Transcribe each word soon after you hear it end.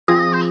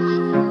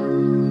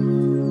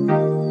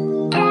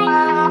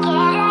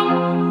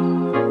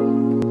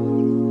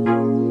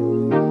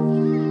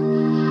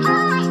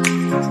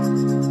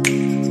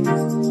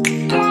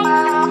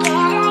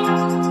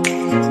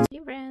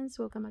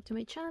to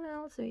my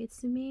channel. So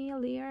it's me,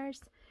 Lears.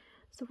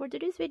 So for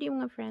today's video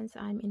mga friends,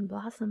 I'm in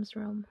Blossom's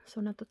room.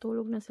 So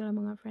natutulog na sila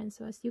mga friends.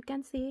 So as you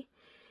can see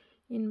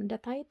in the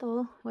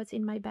title, what's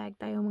in my bag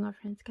tayo mga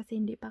friends,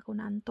 kasi hindi pa ako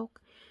naantok.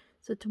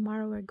 So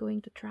tomorrow we're going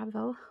to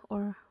travel,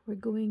 or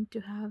we're going to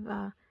have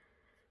a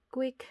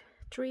quick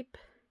trip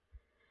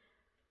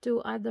to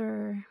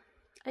other,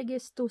 I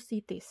guess, 2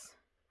 cities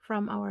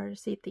from our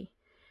city.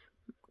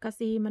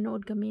 Kasi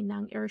manood kami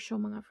ng air show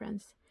mga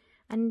friends.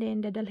 And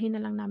then, dadalhin na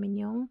lang namin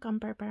yung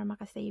camper para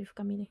makasave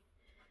kami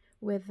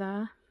with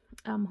the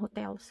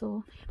hotel.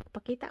 So,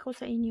 pakita ko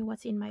sa inyo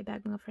what's in my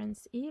bag mga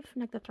friends if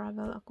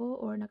nagta-travel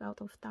ako or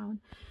nag-out of town.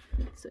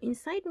 So,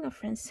 inside mga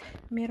friends,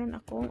 meron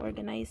akong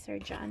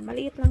organizer dyan.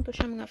 Maliit lang to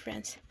siya mga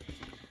friends.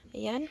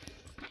 Ayan.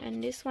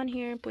 And this one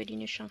here, pwede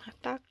nyo siyang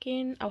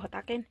hatakin.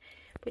 Hatakin.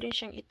 Pwede nyo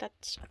siyang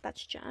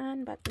attach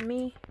dyan. But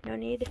me, no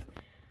need.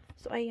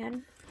 So,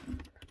 ayan.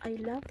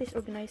 I love this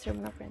organizer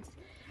mga friends.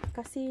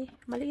 Kasi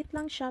maliit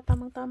lang siya,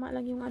 tamang-tama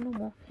lang yung ano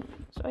mo.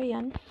 So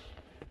ayan.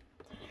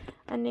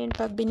 And then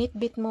pag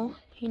binitbit mo,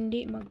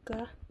 hindi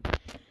magka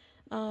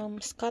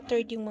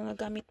scattered yung mga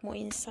gamit mo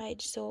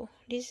inside. So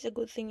this is a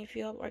good thing if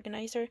you have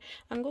organizer.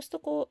 Ang gusto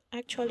ko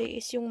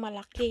actually is yung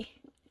malaki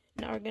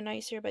na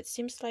organizer, but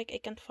seems like I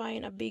can't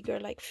find a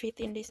bigger like fit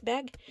in this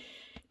bag,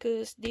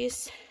 because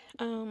this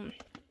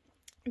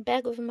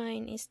bag of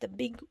mine is the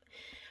big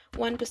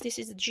one, because this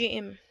is the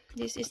GM.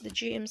 This is the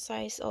GM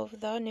size of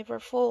the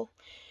Neverfull.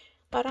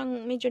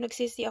 Parang medyo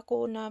nagsisi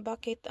ako na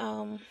bakit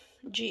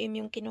GM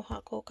yung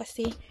kinuha ko,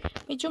 kasi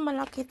medyo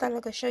malaki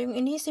talaga siya. Yung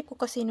inisip ko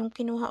kasi nung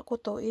kinuha ko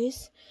to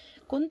is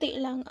kunti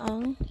lang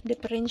ang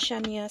diferensya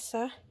niya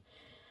sa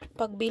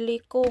pagbili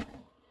ko.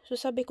 So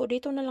sabi ko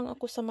dito na lang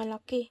ako sa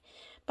malaki.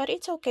 But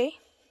it's okay.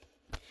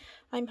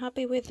 I'm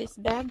happy with this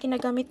bag.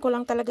 Ginagamit ko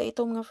lang talaga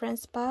ito mga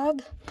friends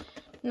pag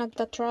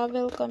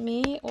nagta-travel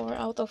kami or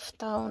out of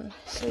town.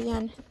 So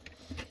yan.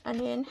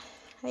 And then,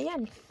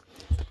 ayan.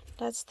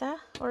 That's the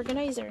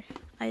organizer.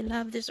 I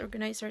love this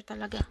organizer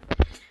talaga.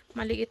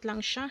 Maliit lang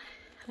siya.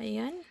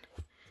 Ayan.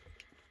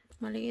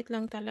 Maliit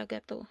lang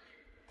talaga to.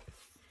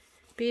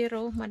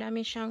 Pero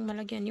madami siyang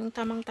malagyan. Yung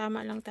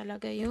tamang-tama lang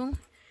talaga yung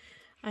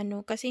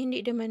ano, kasi hindi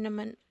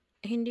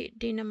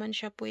din naman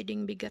siya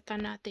pwedeng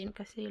bigatan natin,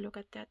 kasi look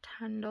at that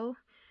handle.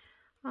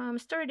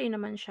 Sturdy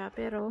naman siya,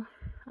 pero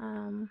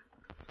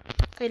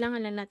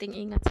kailangan lang nating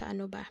ingat sa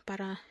ano ba,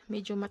 para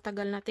medyo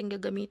matagal natin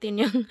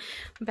gagamitin yung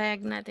bag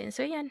natin.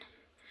 So yan.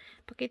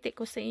 Ipakita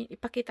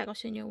ko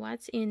sa inyo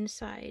what's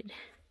inside.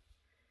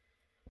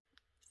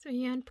 So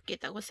yan,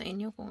 pakita ko sa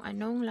inyo kung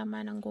anong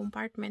laman ng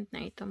compartment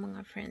na ito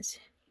mga friends.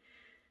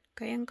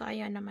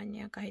 Kayang-kaya naman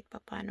niya kahit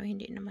papano,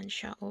 hindi naman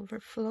siya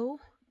overflow.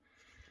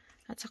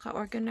 At saka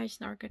organized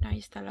na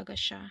organized talaga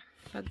siya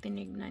pag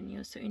tinignan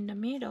nyo. So in the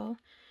middle,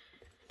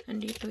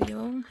 andito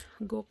yung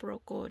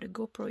GoPro ko. The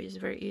GoPro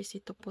is very easy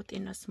to put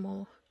in a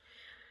small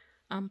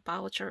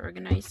pouch or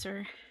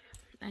organizer.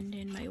 And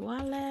then my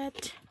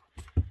wallet.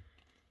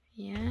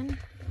 Yan.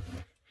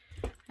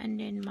 And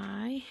then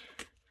my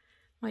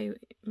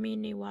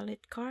mini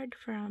wallet card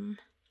from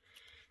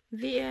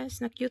VS.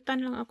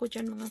 Nakyutan lang ako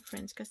dyan mga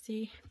friends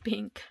kasi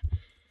pink.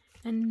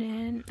 And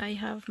then I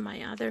have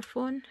my other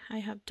phone. I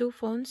have 2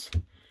 phones.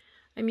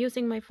 I'm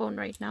using my phone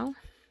right now.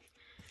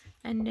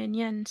 And then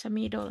yan sa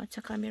middle, at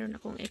saka meron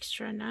akong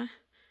extra na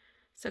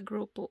sa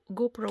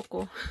GoPro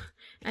ko.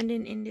 And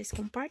then in this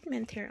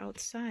compartment here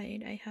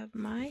outside, I have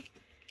my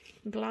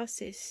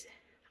glasses.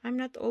 I'm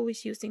not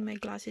always using my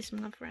glasses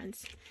mga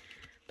friends,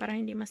 para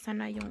hindi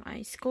masana yung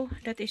eyes ko.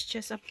 That is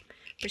just a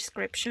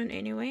prescription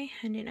anyway.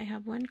 And then I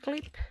have 1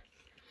 clip.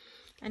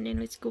 And then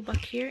let's go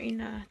back here in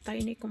the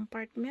tiny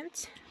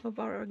compartments of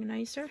our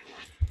organizer.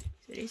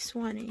 So this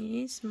one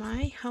is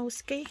my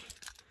house key.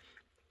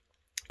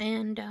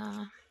 And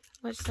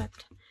what's that?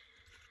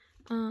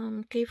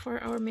 Key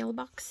for our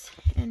mailbox.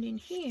 And in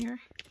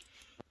here,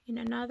 in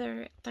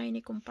another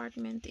tiny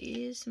compartment,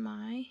 is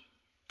my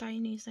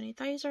tiny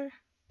sanitizer.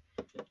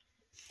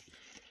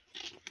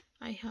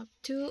 I have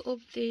 2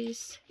 of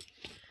these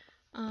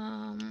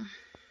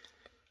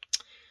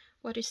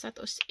what is that,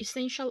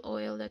 essential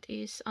oil that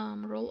is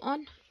roll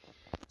on.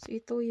 So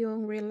ito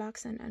yung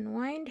relax and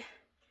unwind.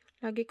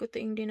 Lagi ko ito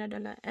yung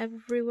dinadala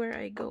everywhere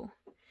I go.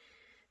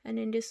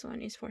 And then this one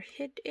is for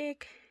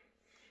headache.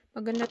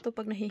 Maganda to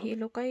pag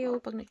nahihilo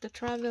kayo, pag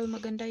nagta-travel,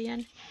 maganda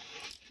yan.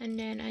 And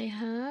then I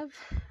have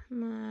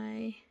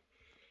my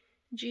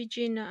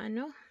GG na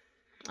ano,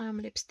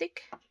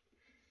 lipstick.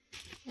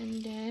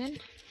 And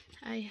then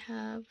I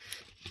have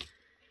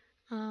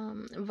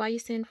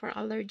Vicin for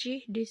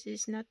allergy. This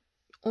is not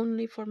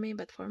only for me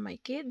but for my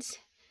kids.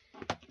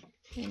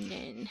 And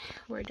then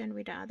we're done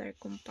with the other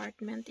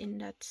compartment in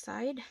that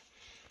side.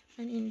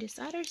 And in this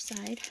other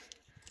side,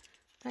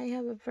 I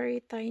have a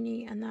very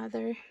tiny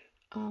another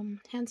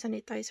hand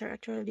sanitizer.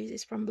 Actually, this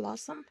is from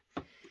Blossom.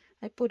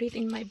 I put it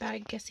in my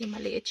bag kasi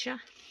maliit siya.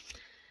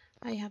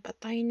 I have a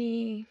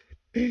tiny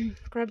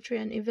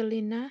Crabtree and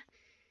Evelina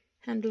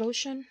hand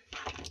lotion.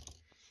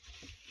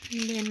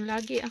 And then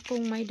lagi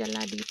akong may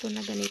dala dito na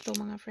ganito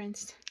mga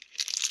friends.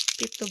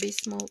 Pepto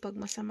Bismol pag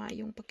masama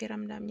yung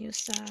pakiramdam nyo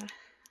sa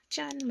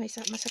tiyan,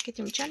 masakit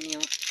yung tiyan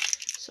nyo.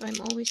 So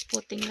I'm always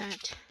putting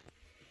that.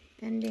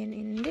 And then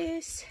in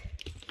this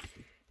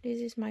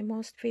is my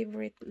most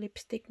favorite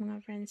lipstick mga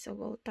friends of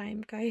all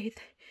time.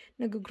 Kahit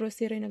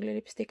nag-grocery,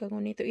 nagli-lipstick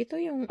ako nito. Ito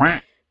yung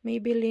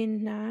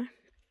Maybelline na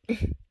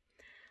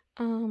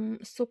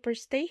Super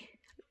Stay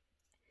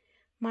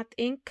Matte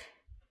Ink.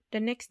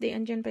 The next day,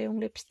 andyan pa yung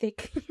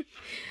lipstick.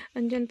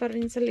 Andyan pa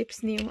rin sa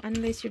lips niyo.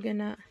 Unless you're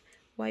gonna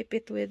wipe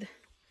it with,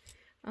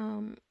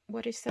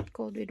 what is that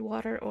called? With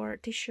water or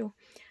tissue.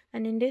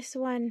 And in this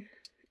one,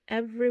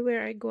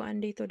 everywhere I go,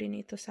 andito din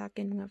ito sa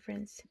akin mga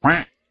friends.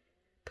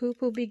 Poo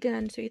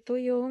Bigan. So, ito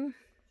yung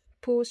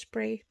poo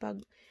spray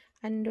pag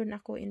andun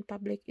ako in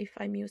public if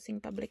I'm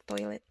using public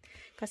toilet.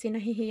 Kasi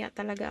nahihiya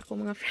talaga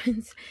ako mga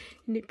friends.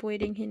 Hindi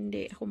pwedeng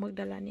hindi ako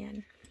magdala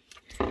niyan.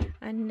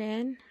 And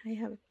then, I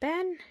have a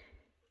pen.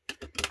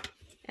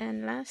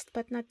 And last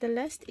but not the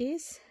least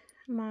is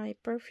my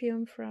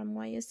perfume from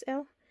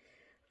YSL.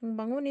 Ang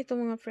bango nito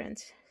mga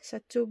friends.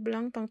 Sa tube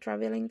lang, pang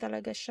traveling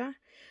talaga siya.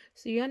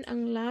 So, yan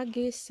ang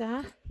lagi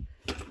sa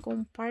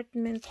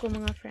compartment ko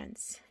mga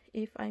friends.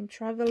 If I'm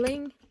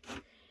traveling.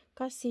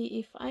 Kasi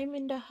if I'm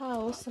in the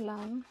house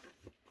lang,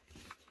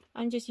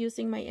 I'm just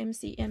using my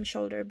MCM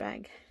shoulder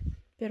bag.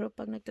 Pero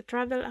pag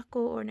nagta-travel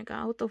ako or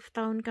nag-out of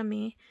town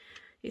kami,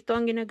 ito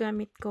ang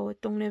ginagamit ko.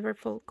 Itong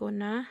Neverfull ko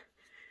na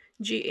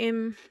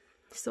GM.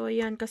 So,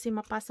 yan. Kasi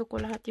mapasok ko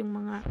lahat yung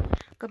mga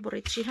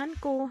kaburitsihan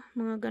ko.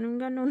 Mga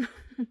ganun-ganun.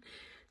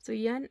 So,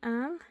 yan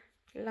ang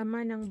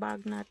laman ng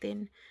bag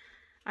natin.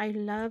 I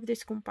love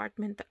this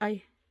compartment.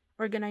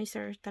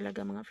 Organizer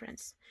talaga mga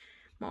friends.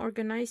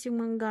 Ma-organize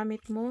yung mga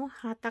gamit mo.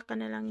 Hatak ka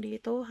na lang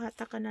dito.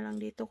 Hatak ka na lang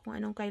dito kung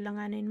anong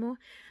kailanganin mo.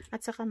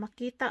 At saka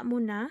makita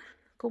mo na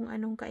kung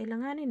anong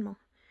kailanganin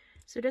mo.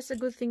 So, that's a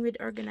good thing with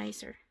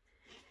organizer.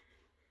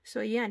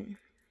 So,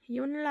 yan.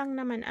 Yun lang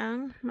naman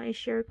ang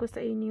ma-share ko sa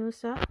inyo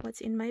sa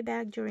what's in my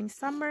bag during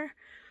summer.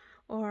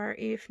 Or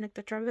if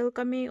nagta-travel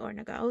kami or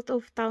nag-out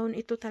of town,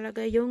 ito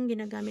talaga yung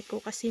ginagamit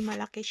ko kasi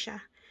malaki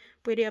siya.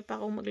 Pwede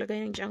pa akong maglagay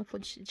ng junk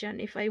foods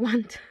dyan if I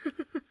want.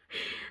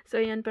 So,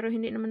 yan. Pero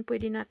hindi naman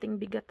pwede nating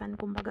bigatan.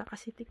 Kumbaga,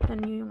 kasi tignan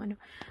nyo yung ano.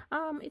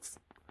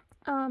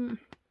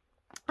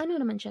 Ano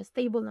naman siya.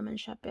 Stable naman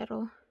siya.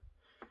 Pero,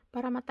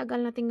 para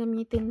matagal nating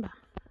gamitin ba.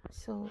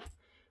 So,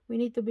 we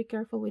need to be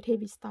careful with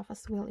heavy stuff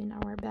as well in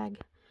our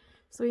bag.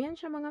 So, yan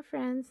siya mga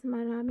friends.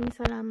 Maraming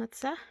salamat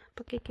sa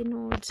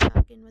pakikinood sa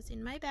akin what's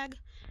in my bag.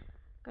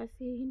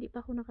 Kasi hindi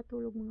pa ako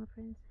nakatulog mga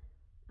friends.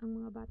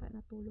 Ang mga bata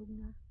natulog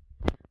na.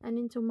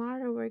 And then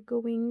tomorrow we're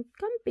going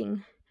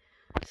camping.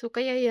 So,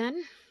 kaya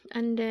yan.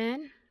 And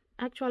then,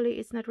 actually,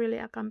 it's not really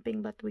a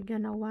camping but we're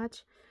gonna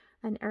watch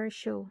an air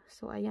show.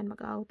 So, ayan,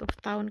 mag-out of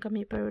town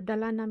kami. Pero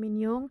dala namin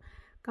yung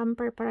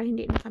camper para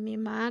hindi na kami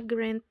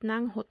mag-rent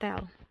ng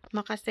hotel.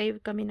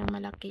 Makasave kami ng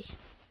malaki.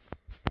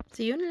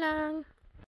 So, yun lang.